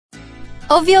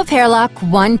OVIO Pairlock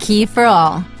One Key for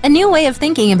All. A new way of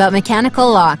thinking about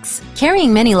mechanical locks.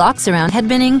 Carrying many locks around had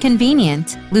been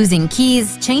inconvenient. Losing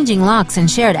keys, changing locks, and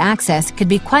shared access could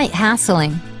be quite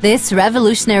hassling. This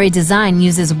revolutionary design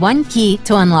uses one key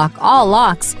to unlock all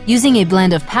locks using a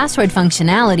blend of password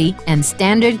functionality and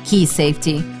standard key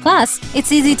safety. Plus,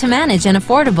 it's easy to manage and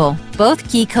affordable. Both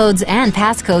key codes and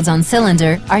passcodes on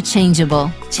cylinder are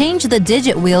changeable. Change the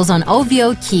digit wheels on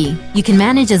OVIO key. You can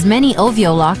manage as many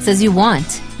OVIO locks as you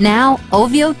want. Now,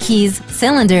 OVIO keys,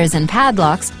 cylinders, and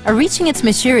padlocks are reaching its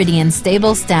maturity and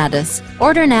stable status.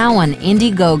 Order now on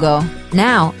Indiegogo.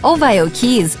 Now, OVIO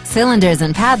keys, cylinders,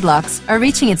 and padlocks are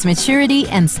reaching its maturity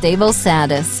and stable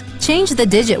status. Change the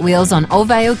digit wheels on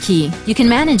OVIO key. You can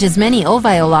manage as many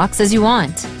OVIO locks as you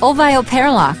want. OVIO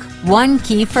Pairlock, one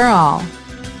key for all.